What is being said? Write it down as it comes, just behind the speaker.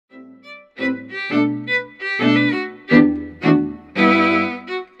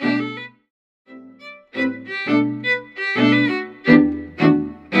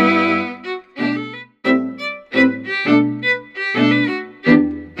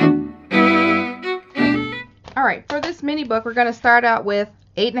All right, for this mini book, we're going to start out with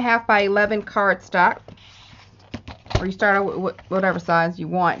 8.5 by 11 cardstock. Or you start out with whatever size you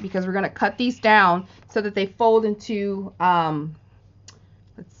want, because we're going to cut these down so that they fold into, let's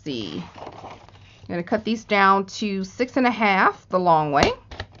see, I'm going to cut these down to 6.5 the long way.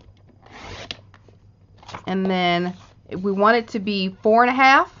 And then if we want it to be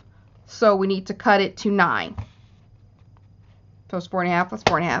 4.5, so we need to cut it to 9. So it's 4.5 plus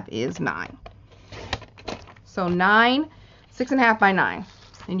 4.5 is 9. So 9, 6.5 by 9.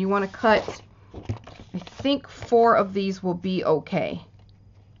 And you want to cut, I think 4 of these will be okay.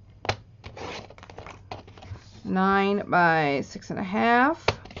 9 by 6.5.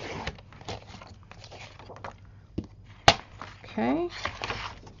 Okay.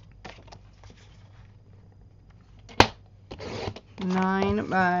 9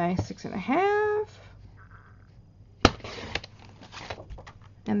 by 6.5.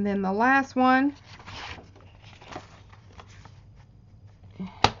 And then the last one,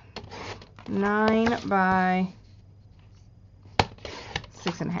 9 by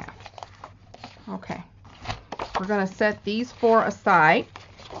 6.5. Okay. We're going to set these 4 aside.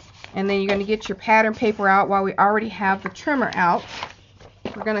 And then you're going to get your pattern paper out while we already have the trimmer out.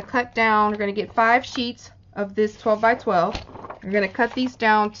 We're going to cut down, we're going to get 5 sheets of this 12 by 12. We're going to cut these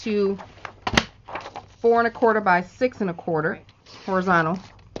down to 4.25 by 6.25 horizontal.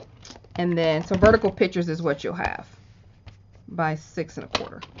 And then, so vertical pictures is what you'll have by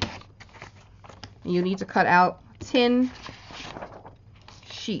 6.25. And you need to cut out 10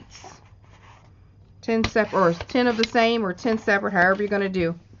 sheets. 10 separate, or 10 of the same, or 10 separate, however you're going to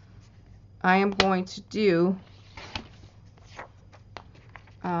do. I am going to do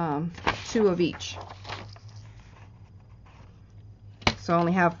 2 of each. So I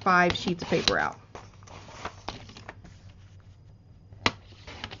only have 5 sheets of paper out.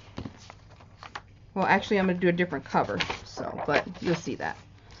 Well, actually, I'm going to do a different cover, so, but you'll see that.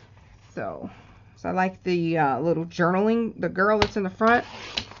 So I like the little journaling, the girl that's in the front,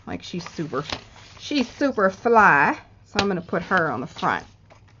 like she's super fly. So I'm going to put her on the front.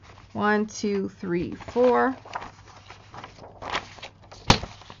 1, 2, 3, 4.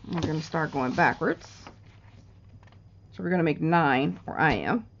 We're going to start going backwards. So we're going to make 9, or I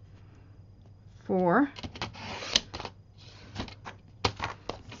am. 4.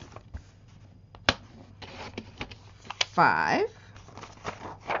 5.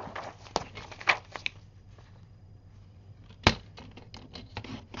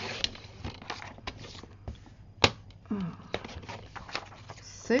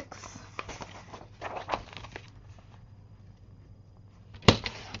 6.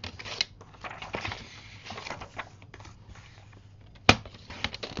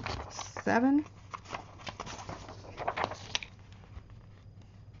 7.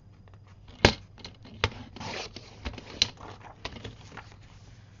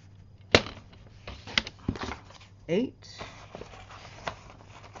 8.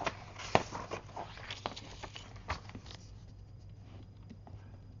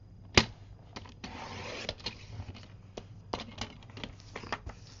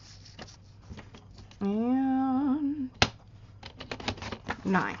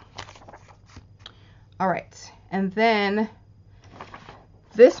 9. All right, and then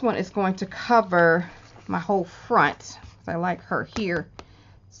this one is going to cover my whole front. I like her here.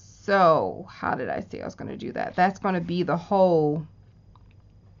 So how did I say I was going to do that? That's going to be the whole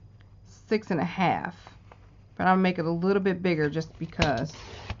 6.5, but I'll make it a little bit bigger just because.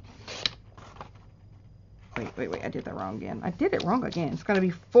 Wait, I did that wrong again. I did it wrong again. It's going to be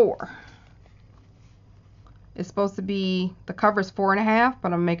 4. It's supposed to be, the cover is 4.5,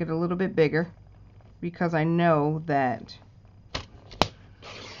 but I'll make it a little bit bigger because I know that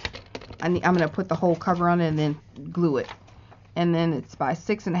I'm going to put the whole cover on it and then glue it. And then it's by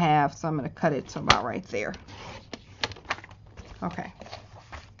 6.5, so I'm going to cut it to about right there. Okay.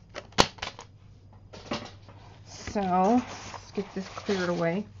 So let's get this cleared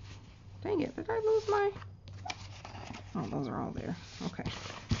away. Dang it, did I lose my? Oh, those are all there. Okay.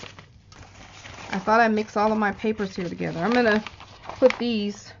 I thought I mixed all of my papers here together. I'm going to put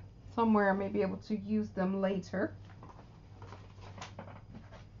these somewhere and maybe able to use them later.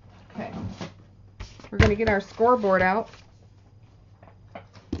 Okay. We're going to get our scoreboard out.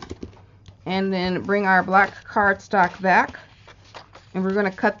 And then bring our black cardstock back. And we're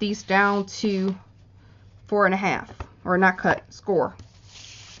going to cut these down to 4.5. Or not cut, score.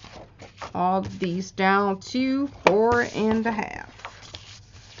 All these down to 4.5.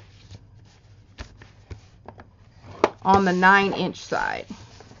 On the 9-inch side.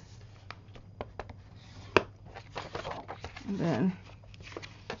 And then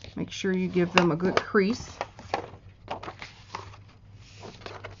make sure you give them a good crease.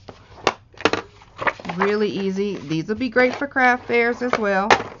 Really easy. These will be great for craft fairs as well.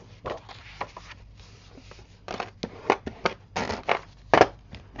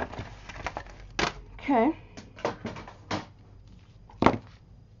 Okay.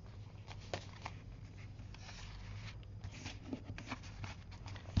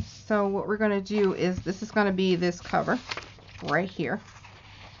 So what we're going to do is, this is going to be this cover right here.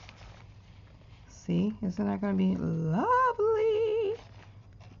 See, isn't that going to be lovely?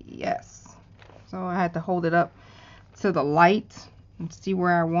 Yes. So I had to hold it up to the light and see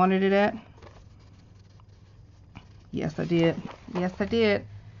where I wanted it at. Yes, I did. Yes, I did.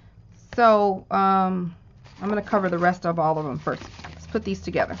 So I'm going to cover the rest of all of them first. Let's put these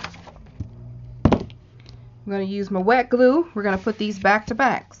together. I'm going to use my wet glue. We're going to put these back to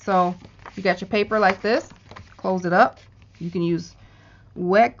back. So you got your paper like this. Close it up. You can use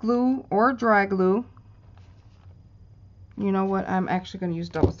wet glue or dry glue. You know what? I'm actually going to use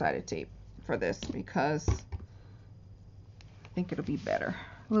double-sided tape for this because I think it'll be better.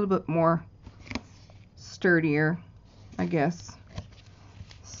 A little bit more sturdier, I guess.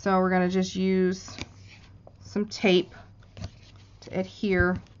 So we're going to just use some tape to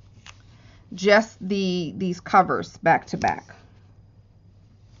adhere just these covers back to back.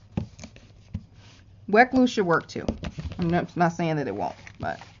 Wet glue should work too. I'm not saying that it won't,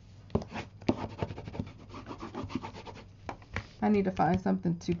 but I need to find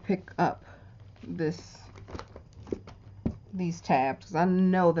something to pick up these tabs because I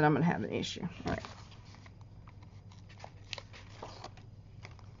know that I'm going to have an issue. All right.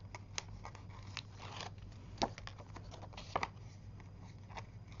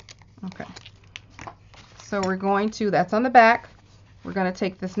 Okay. So we're going to, that's on the back. We're going to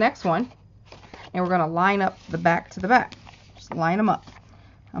take this next one and we're going to line up the back to the back. Just line them up.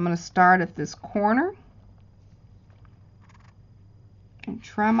 I'm going to start at this corner and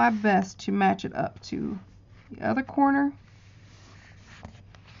try my best to match it up to the other corner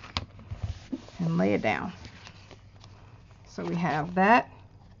and lay it down. So we have that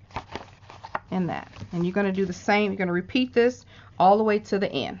and that. And you're going to do the same. You're going to repeat this all the way to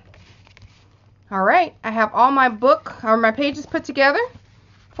the end. All right, I have all my my pages put together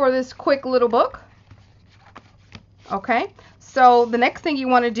for this quick little book. Okay, so the next thing you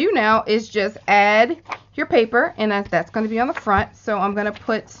want to do now is just add your paper, and that's going to be on the front. So I'm going to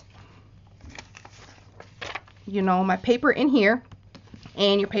put, you know, my paper in here,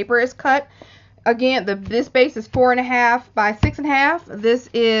 and your paper is cut. Again, this base is 4.5 by 6.5. This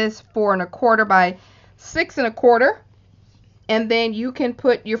is 4 1/4 by 6 1/4, and then you can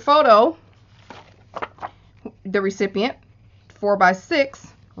put your photo, the recipient, 4 by 6,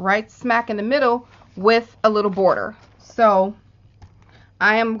 right smack in the middle with a little border. So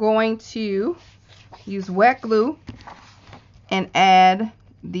I am going to use wet glue and add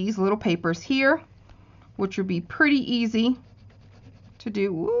these little papers here, which will be pretty easy to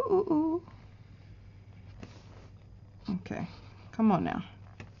do. Ooh. Okay, come on now.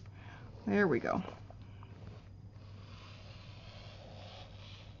 There we go.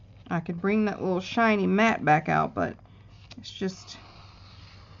 I could bring that little shiny mat back out, but it's just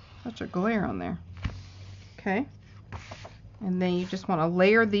such a glare on there. Okay. And then you just want to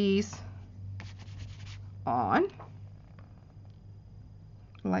layer these on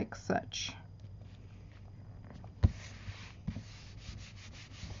like such.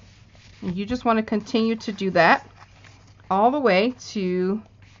 And you just want to continue to do that all the way to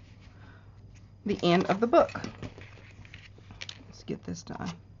the end of the book. Let's get this done.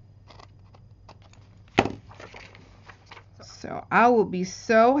 So I will be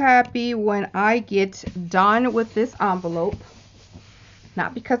so happy when I get done with this envelope.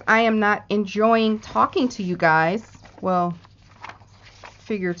 Not because I am not enjoying talking to you guys. Well,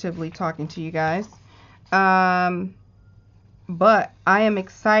 figuratively talking to you guys. But I am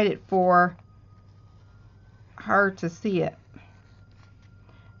excited for her to see it.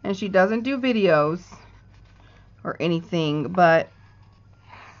 And she doesn't do videos or anything, but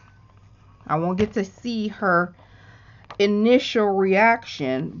I won't get to see her initial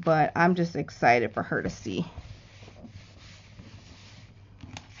reaction, but I'm just excited for her to see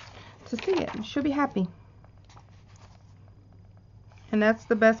it. She'll be happy. And that's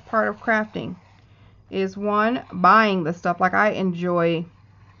the best part of crafting, is one, buying the stuff. Like, I enjoy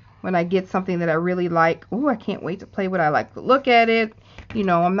when I get something that I really like. Ooh, I can't wait to play with it. I like to look at it. You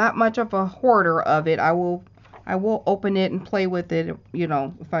know, I'm not much of a hoarder of it. I will open it and play with it, you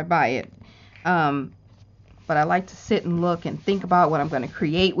know, if I buy it. But I like to sit and look and think about what I'm going to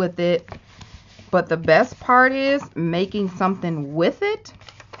create with it. But the best part is making something with it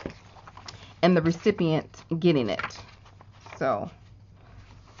and the recipient getting it. So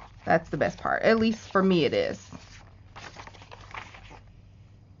That's the best part. At least for me it is.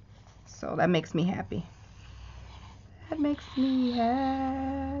 So that makes me happy. That makes me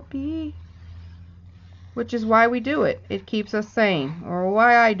happy. Which is why we do it. It keeps us sane. Or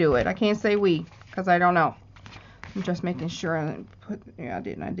why I do it. I can't say we, because I don't know. I'm just making sure I didn't put, yeah, I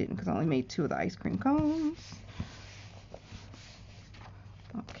didn't, because I only made 2 of the ice cream cones.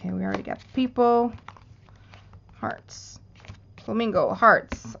 Okay, we already got people. Hearts. Flamingo,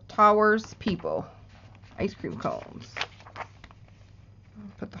 hearts, towers, people. Ice cream cones.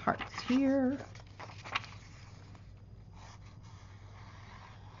 Put the hearts here.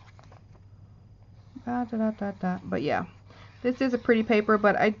 Da, da, da, da, da. But yeah, this is a pretty paper,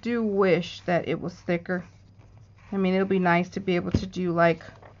 but I do wish that it was thicker. I mean, it'll be nice to be able to do like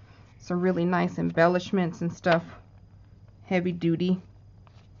some really nice embellishments and stuff, heavy duty,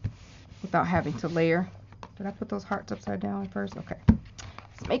 without having to layer. Did I put those hearts upside down first? Okay,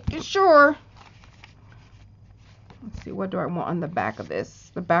 just making sure. Let's see, what do I want on the back of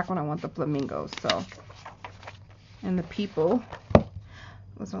this? The back one, I want the flamingos. So, and the people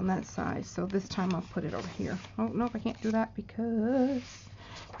was on that side. So this time I'll put it over here. Oh no, I can't do that because,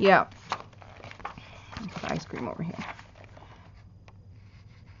 yeah. I'll put the ice cream over here.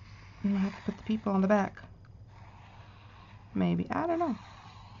 And I have to put the people on the back. Maybe, I don't know.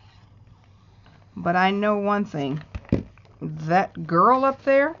 But I know one thing. That girl up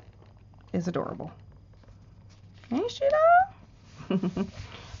there is adorable. Ain't she though?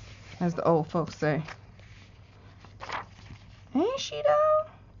 As the old folks say. Ain't she though?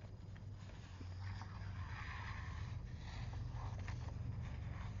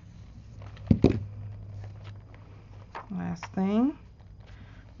 Last thing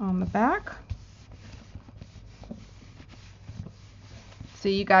on the back.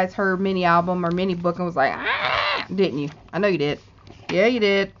 See, you guys heard mini album or mini book and was like, ah, didn't you? I know you did. Yeah, you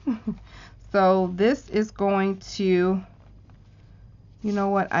did. So this is going to, you know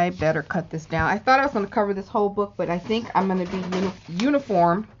what? I better cut this down. I thought I was going to cover this whole book, but I think I'm going to be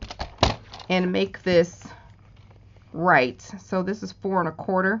uniform and make this right. So this is 4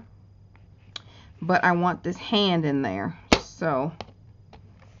 1/4. But I want this hand in there. So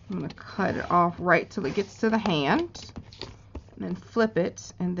I'm going to cut it off right till it gets to the hand. And then flip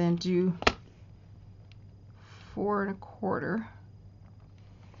it and then do 4 1/4.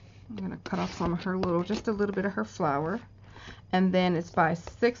 I'm going to cut off some of her just a little bit of her flower. And then it's by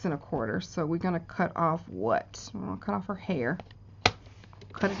 6 1/4. So we're going to cut off what? We're going to cut off her hair.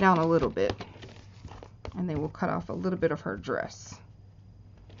 Cut it down a little bit. And then we'll cut off a little bit of her dress.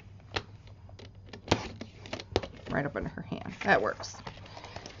 Right up under her hand. That works.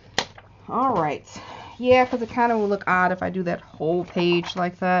 Alright. Yeah, because it kind of will look odd if I do that whole page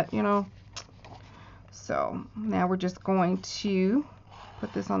like that, you know. So now we're just going to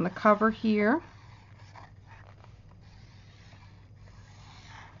put this on the cover here.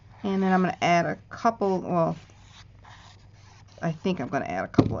 And then I'm going to add a couple, well, I think I'm going to add a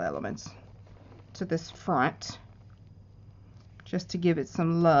couple elements to this front. Just to give it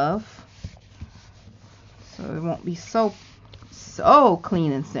some love. So it won't be so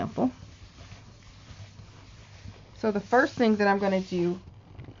clean and simple. So the first thing that I'm going to do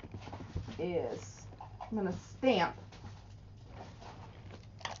is I'm going to stamp.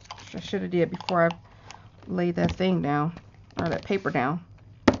 Which I should have did before I laid that thing down, or that paper down.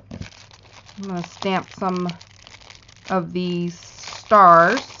 I'm going to stamp some of these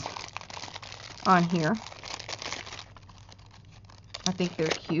stars on here. I think they're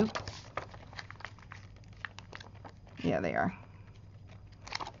cute. Yeah, they are.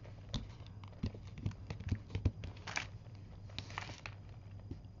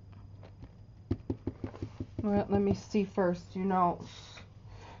 Well, let me see first. You know,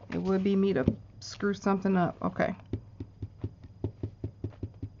 it would be me to screw something up. Okay.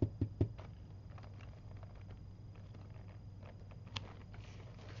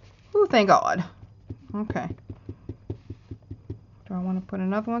 Ooh, thank God. Okay. Do I want to put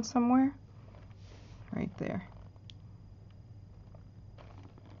another one somewhere? Right there.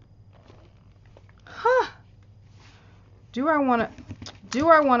 Huh. Do I want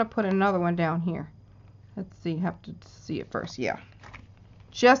to put another one down here? Let's see. Have to see it first. Yeah.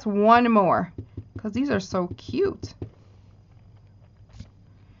 Just one more, because these are so cute.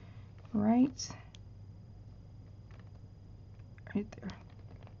 Right there.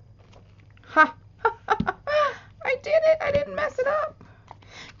 Ha! I did it. I didn't mess it up.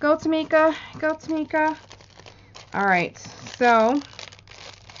 Go, Tmika. Go, Tmika. All right. So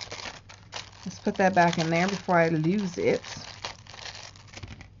let's put that back in there before I lose it.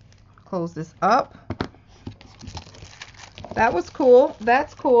 Close this up. that was cool.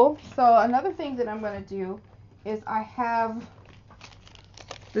 That's cool. So another thing that I'm going to do is I have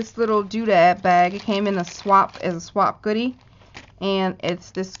this little doodad bag. It came in a swap as a swap goodie, and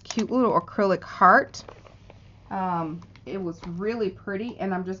it's this cute little acrylic heart. It was really pretty,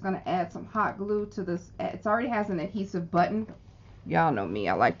 and I'm just going to add some hot glue to this. It already has an adhesive button. Y'all know me.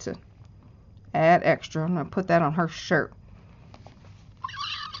 I like to add extra. I'm going to put that on her shirt.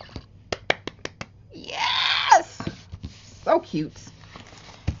 Yes! So cute.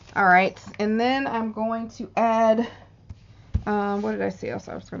 Alright, and then I'm going to add, what did I say else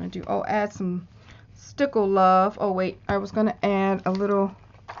I was going to do? Oh, add some Stickle Love. Oh, wait, I was going to add a little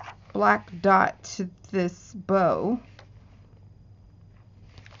black dot to this bow.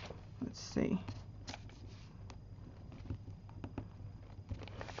 Let's see.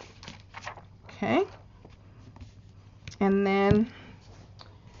 Okay. And then,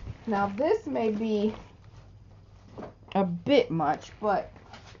 now this may be a bit much, but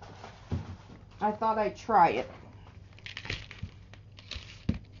I thought I'd try it.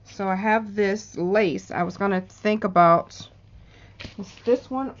 So I have this lace. I was going to think about this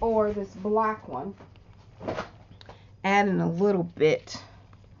one or this black one. Adding a little bit.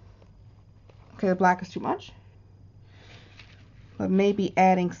 Okay, the black is too much. But maybe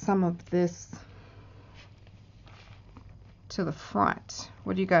adding some of this to the front.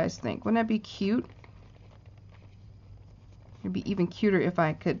 What do you guys think? Wouldn't that be cute? It'd be even cuter if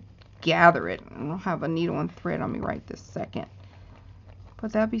I could gather it. I don't have a needle and thread on me right this second.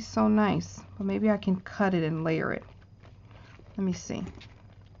 But that'd be so nice. But maybe I can cut it and layer it. Let me see.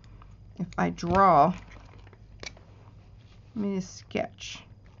 If I draw, let me just sketch.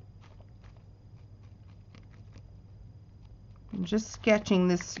 I'm just sketching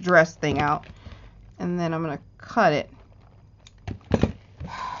this dress thing out, and then I'm going to cut it.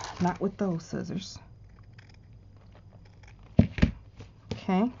 Not with those scissors.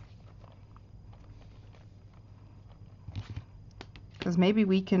 Okay. Because maybe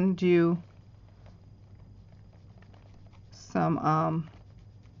we can do some,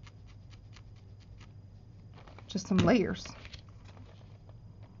 just some layers.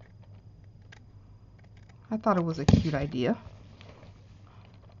 I thought it was a cute idea.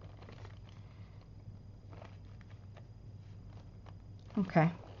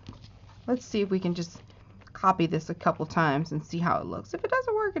 Okay, let's see if we can just copy this a couple times and see how it looks. If it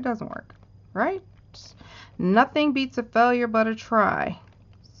doesn't work, it doesn't work, right? Nothing beats a failure but a try.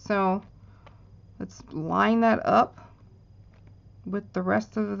 So let's line that up with the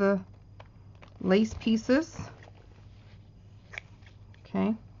rest of the lace pieces.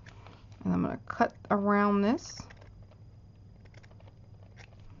 Okay, and I'm going to cut around this,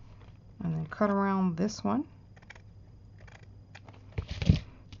 and then cut around this one.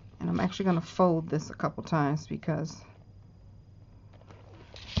 And I'm actually going to fold this a couple times because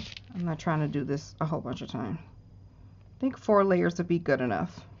I'm not trying to do this a whole bunch of time. I think 4 layers would be good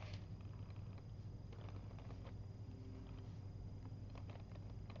enough.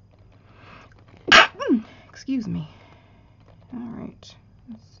 Excuse me. All right.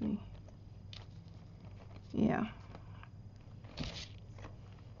 Let's see. Yeah.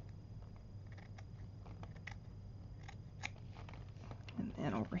 And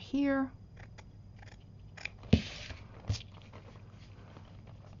then over here.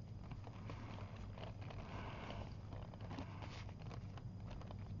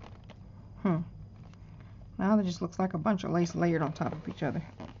 Now it just looks like a bunch of lace layered on top of each other.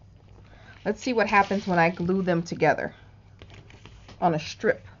 Let's see what happens when I glue them together on a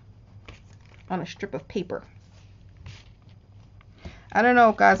strip of paper. I don't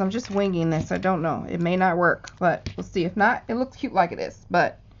know, guys. I'm just winging this. I don't know. It may not work, but we'll see. If not, it looks cute like it is.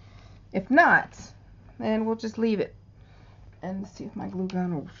 But if not, then we'll just leave it and see if my glue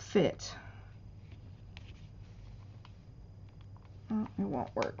gun will fit. Oh, it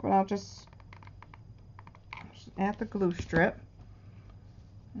won't work. But I'll just add the glue strip,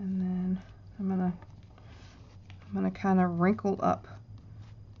 and then I'm gonna kind of wrinkle up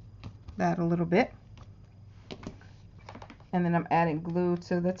that a little bit, and then I'm adding glue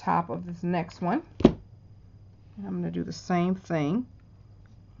to the top of this next one, and I'm gonna do the same thing.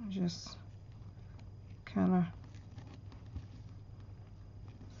 Just kind of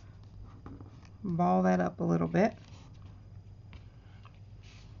ball that up a little bit.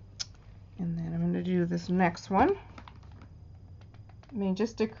 And then I'm going to do this next one. I mean,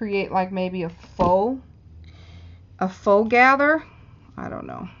 just to create like maybe a faux gather. I don't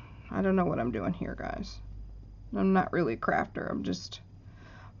know. I don't know what I'm doing here, guys. I'm not really a crafter. I'm just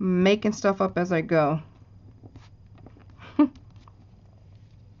making stuff up as I go.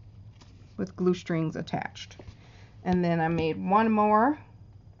 With glue strings attached. And then I made one more.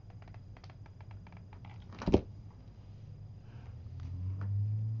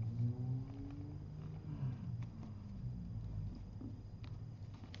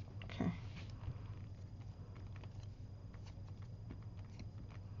 Okay.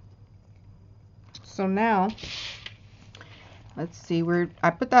 So now, let's see, I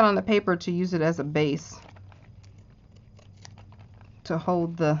put that on the paper to use it as a base to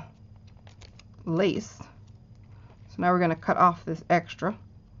hold the lace. So now we're going to cut off this extra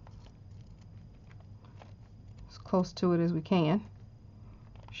as close to it as we can.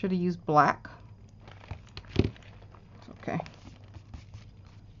 Should have used black. Okay.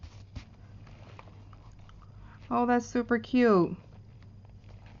 Oh, that's super cute.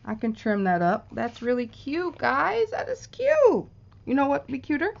 I can trim that up. That's really cute, guys. That is cute. You know what would be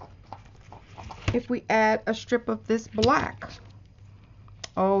cuter? If we add a strip of this black.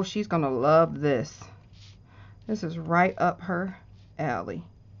 Oh, she's going to love this. This is right up her alley.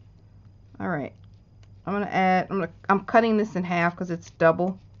 All right. I'm cutting this in half because it's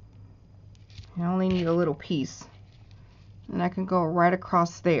double. I only need a little piece. And I can go right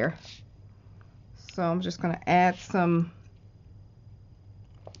across there. So I'm just going to add some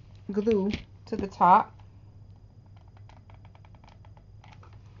glue to the top.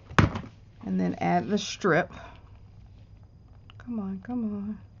 And then add the strip. Come on, come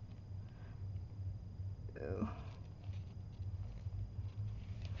on. Oh.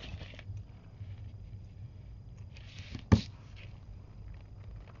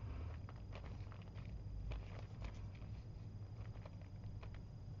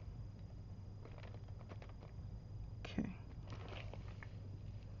 Okay.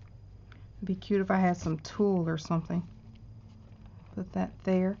 It'd be cute if I had some tulle or something. Put that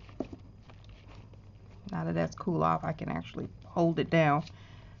there. Now that that's cooled off, I can actually hold it down.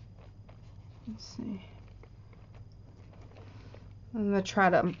 Let's see. I'm going to try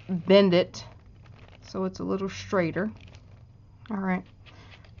to bend it so it's a little straighter. Alright.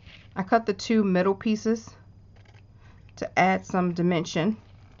 I cut the two middle pieces to add some dimension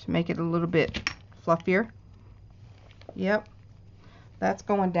to make it a little bit fluffier. Yep. That's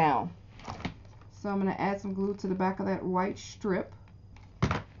going down. So I'm going to add some glue to the back of that white strip.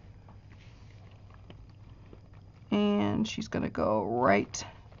 And she's going to go right,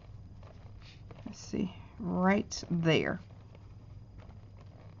 let's see, right there.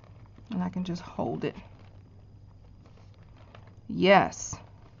 And I can just hold it. Yes.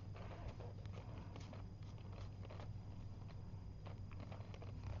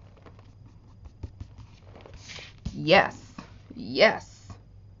 Yes. Yes.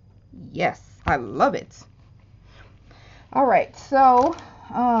 Yes. I love it. All right. So,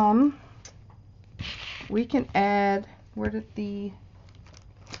 we can add, where did the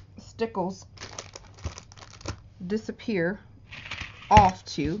stickles disappear off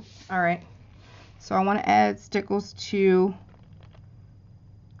to? All right. So I want to add stickles to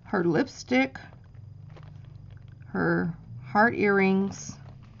her lipstick, her heart earrings,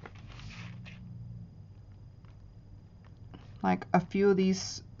 like a few of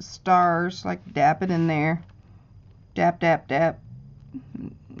these stars, like dap it in there. Dap, dap, dap.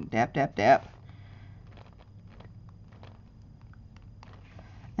 Dap, dap, dap.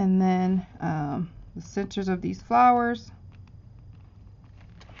 And then the centers of these flowers.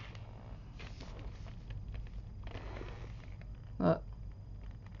 Look.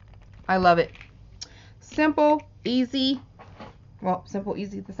 I love it. Simple, easy. Well, simple,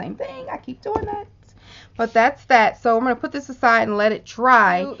 easy, the same thing. I keep doing that. But that's that. So I'm going to put this aside and let it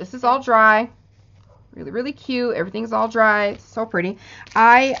dry. This is all dry. Really, really cute. Everything's all dry. It's so pretty.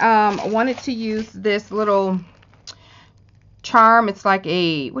 I wanted to use this little charm. It's like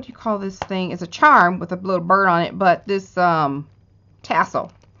a, what do you call this thing? It's a charm with a little bird on it, but this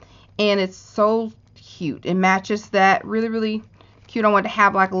tassel. And it's so cute. It matches that. Really, really cute. I want to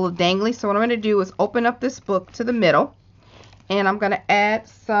have like a little dangly. So what I'm going to do is open up this book to the middle. And I'm going to add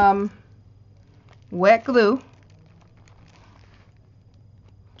some wet glue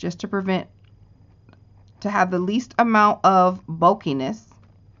just to prevent, to have the least amount of bulkiness.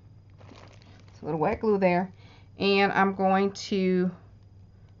 So a little wet glue there. And I'm going to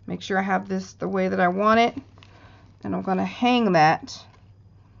make sure I have this the way that I want it. And I'm going to hang that.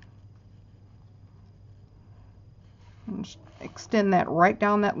 And extend that right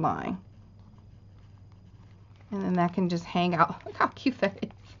down that line. And then that can just hang out. Look how cute that is.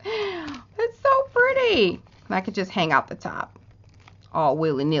 It's so pretty. And I could just hang out the top. All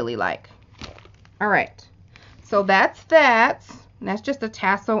willy-nilly like. Alright. So that's that. And that's just a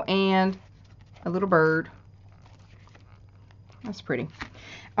tassel and a little bird. That's pretty.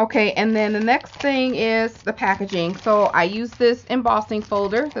 Okay, and then the next thing is the packaging. So I use this embossing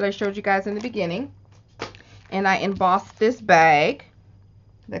folder that I showed you guys in the beginning. And I embossed this bag,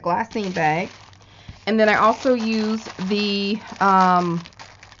 the glassine bag. And then I also use the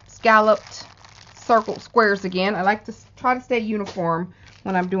scalloped circle squares again. I like to try to stay uniform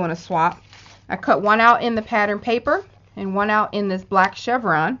when I'm doing a swap. I cut one out in the pattern paper and one out in this black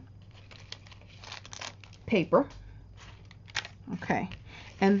chevron paper. Okay.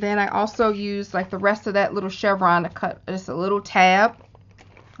 And then I also use like the rest of that little chevron to cut just a little tab,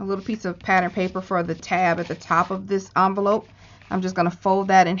 a little piece of pattern paper for the tab at the top of this envelope. I'm just going to fold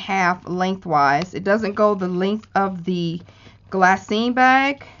that in half lengthwise. It doesn't go the length of the glassine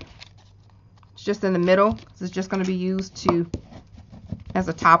bag. It's just in the middle. This is just going to be used as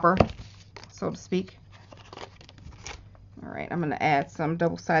a topper, so to speak. All right, I'm going to add some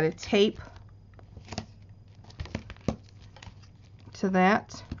double-sided tape to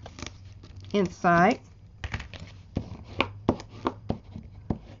that inside.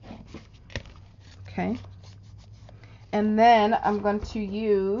 Okay. And then I'm going to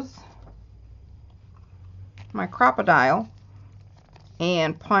use my crocodile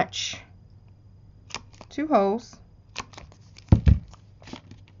and punch 2 holes.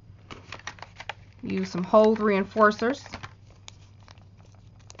 Use some hole reinforcers.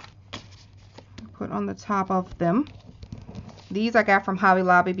 Put on the top of them. These I got from Hobby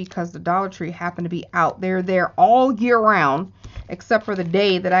Lobby because the Dollar Tree happened to be out. They're there all year round, except for the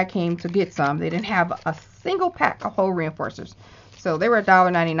day that I came to get some. They didn't have a single pack of hole reinforcers. So they were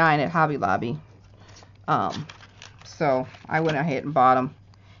 $1.99 at Hobby Lobby. So I went ahead and bought them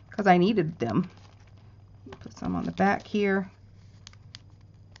because I needed them. Put some on the back here.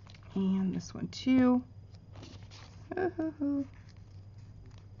 And this one too. There we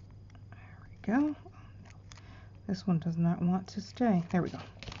go. This one does not want to stay. There we go.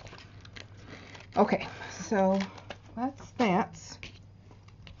 Okay, so that's that.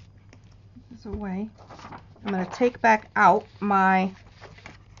 This is away. I'm going to take back out my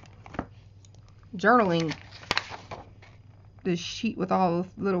journaling, this sheet with all the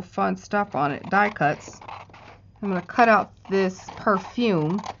little fun stuff on it, die cuts. I'm going to cut out this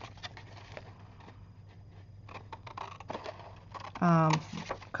perfume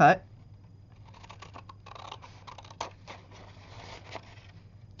cut.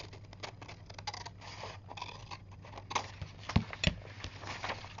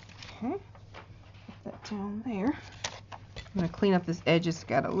 Okay, put that down there. I'm going to clean up this edge. It's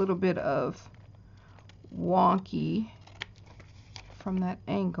got a little bit of wonky from that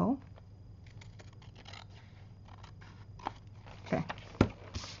angle. Okay,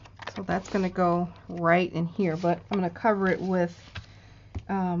 so that's going to go right in here, but I'm going to cover it with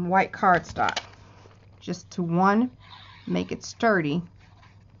white cardstock just to, 1, make it sturdy,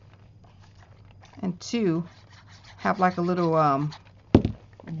 and 2, have like a little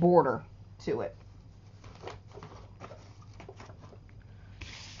border to it.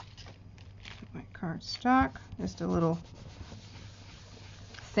 White cardstock, just a little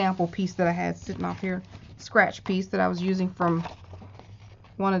sample piece that I had sitting off here, scratch piece that I was using from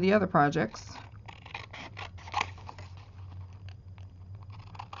one of the other projects.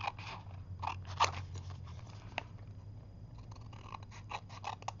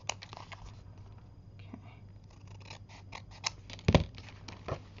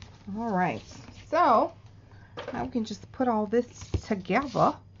 Alright, so now we can just put all this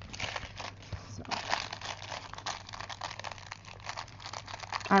together. So,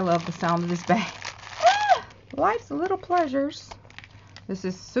 I love the sound of this bag. Life's little pleasures. This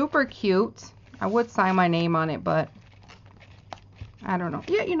is super cute. I would sign my name on it, but I don't know.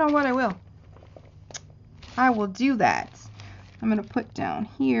 Yeah, you know what? I will. I will do that. I'm going to put down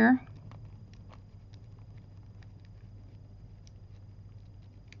here.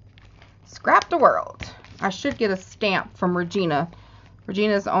 Scrap the World. I should get a stamp from Regina.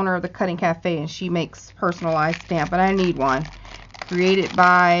 Regina is the owner of the Cutting Cafe, and she makes personalized stamp, but I need one. Created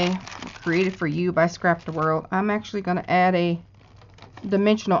for you by Scrap the World. I'm actually going to add a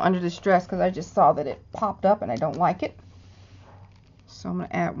dimensional under this dress because I just saw that it popped up and I don't like it. So I'm going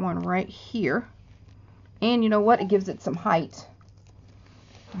to add one right here. And you know what? It gives it some height.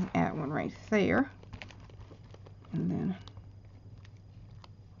 Add one right there. And then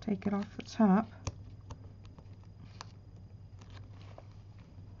take it off the top.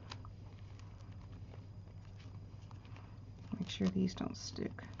 Make sure these don't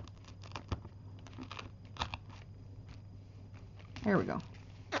stick. There we go.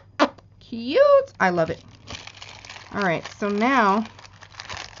 Cute! I love it. Alright, so now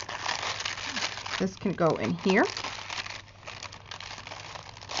this can go in here.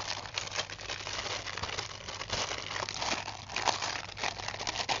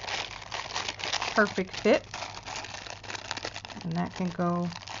 perfect fit. And that can go,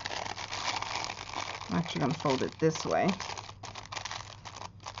 I'm actually going to fold it this way.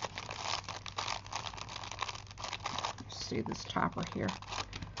 Let's see this topper here.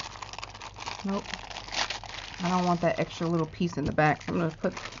 Nope. I don't want that extra little piece in the back, so I'm going to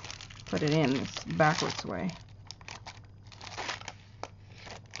put it in this backwards way.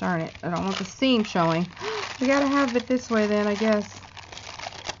 Darn it, I don't want the seam showing. We gotta have it this way then, I guess.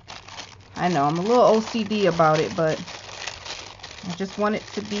 I know, I'm a little OCD about it, but I just want it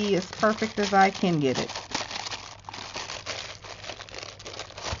to be as perfect as I can get it.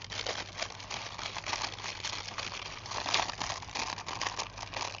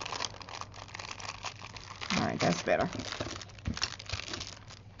 Alright, that's better.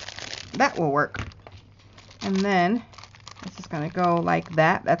 That will work. And then this is going to go like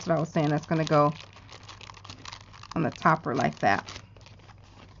that. That's what I was saying. That's going to go on the topper like that.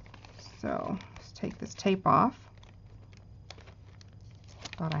 So let's take this tape off.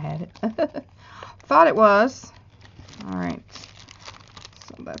 Thought I had it. Thought it was. Alright.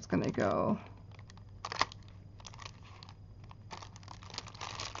 So that's going to go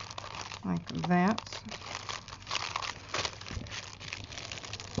like that.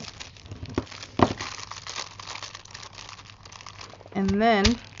 And then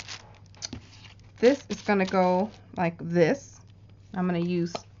this is going to go like this. I'm going to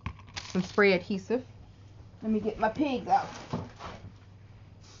use some spray adhesive. Let me get my pigs out.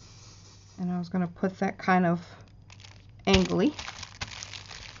 And I was going to put that kind of angly.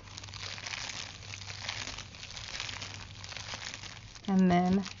 And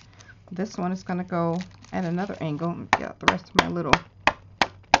then this one is going to go at another angle. Let me get out the rest of my little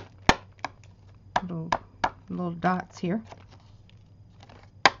dots here.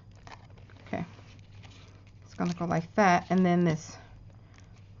 Going to go like that, and then this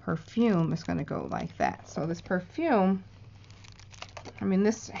perfume is going to go like that. So this perfume, I mean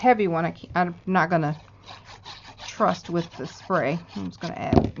this heavy one, I'm not going to trust with the spray. I'm just going to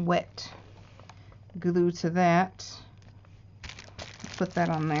add wet glue to that. Put that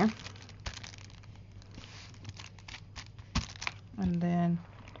on there. And then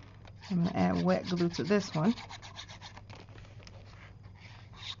I'm going to add wet glue to this one.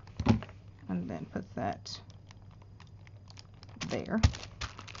 And then put that there.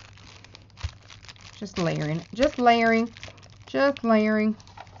 Just layering, just layering, just layering.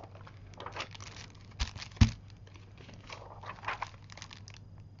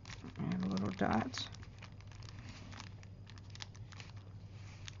 And a little dot.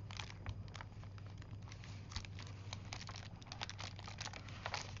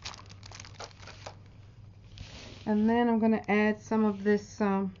 And then I'm going to add some of this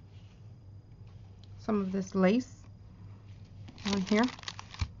lace on here.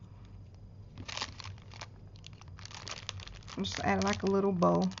 Just add like a little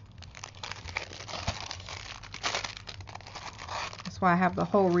bow. That's why I have the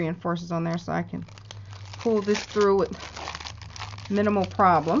hole reinforcers on there, so I can pull this through with minimal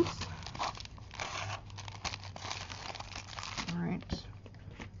problems. Alright.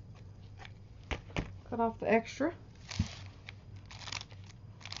 Cut off the extra.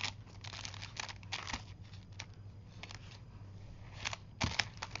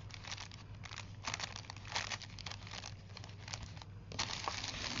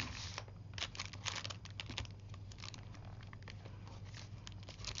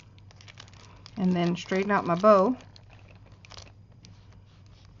 And then straighten out my bow.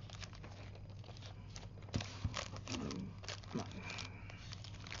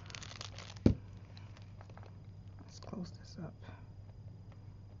 Let's close this up.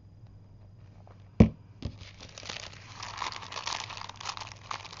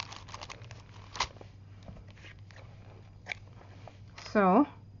 So,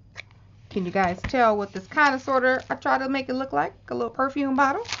 can you guys tell what this kind of sort of I try to make it look like? A little perfume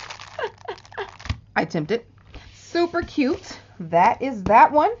bottle. I attempted. Super cute. That is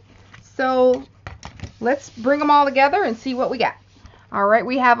that one. So let's bring them all together and see what we got. All right,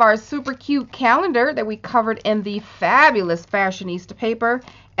 we have our super cute calendar that we covered in the fabulous Fashionista paper.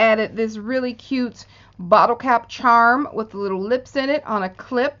 Added this really cute bottle cap charm with the little lips in it on a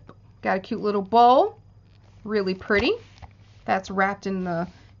clip. Got a cute little bow. Really pretty. That's wrapped in the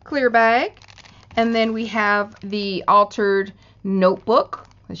clear bag. And then we have the altered notebook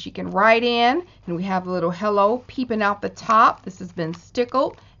that she can write in, and we have a little hello peeping out the top. This has been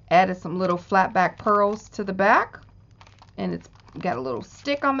stickled. Added some little flat back pearls to the back, and it's got a little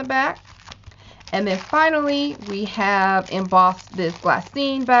stick on the back. And then finally we have embossed this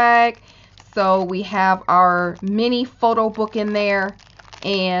glassine bag. So we have our mini photo book in there,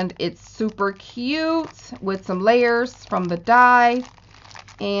 And it's super cute with some layers from the die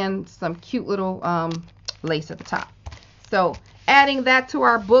and some cute little lace at the top. So adding that to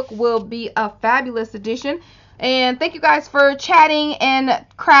our book will be a fabulous addition. And thank you guys for chatting and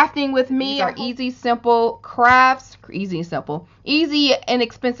crafting with me. These are easy, simple crafts. Easy and simple. Easy and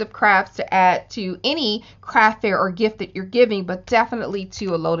inexpensive crafts to add to any craft fair or gift that you're giving, but definitely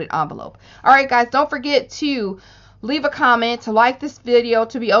to a loaded envelope. Alright guys, don't forget to leave a comment, to like this video,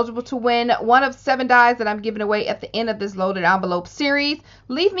 to be eligible to win one of 7 dies that I'm giving away at the end of this loaded envelope series.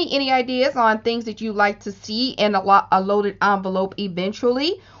 Leave me any ideas on things that you'd like to see in a loaded envelope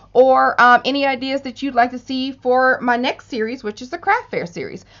eventually, or any ideas that you'd like to see for my next series, which is the craft fair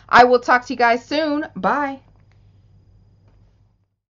series. I will talk to you guys soon. Bye.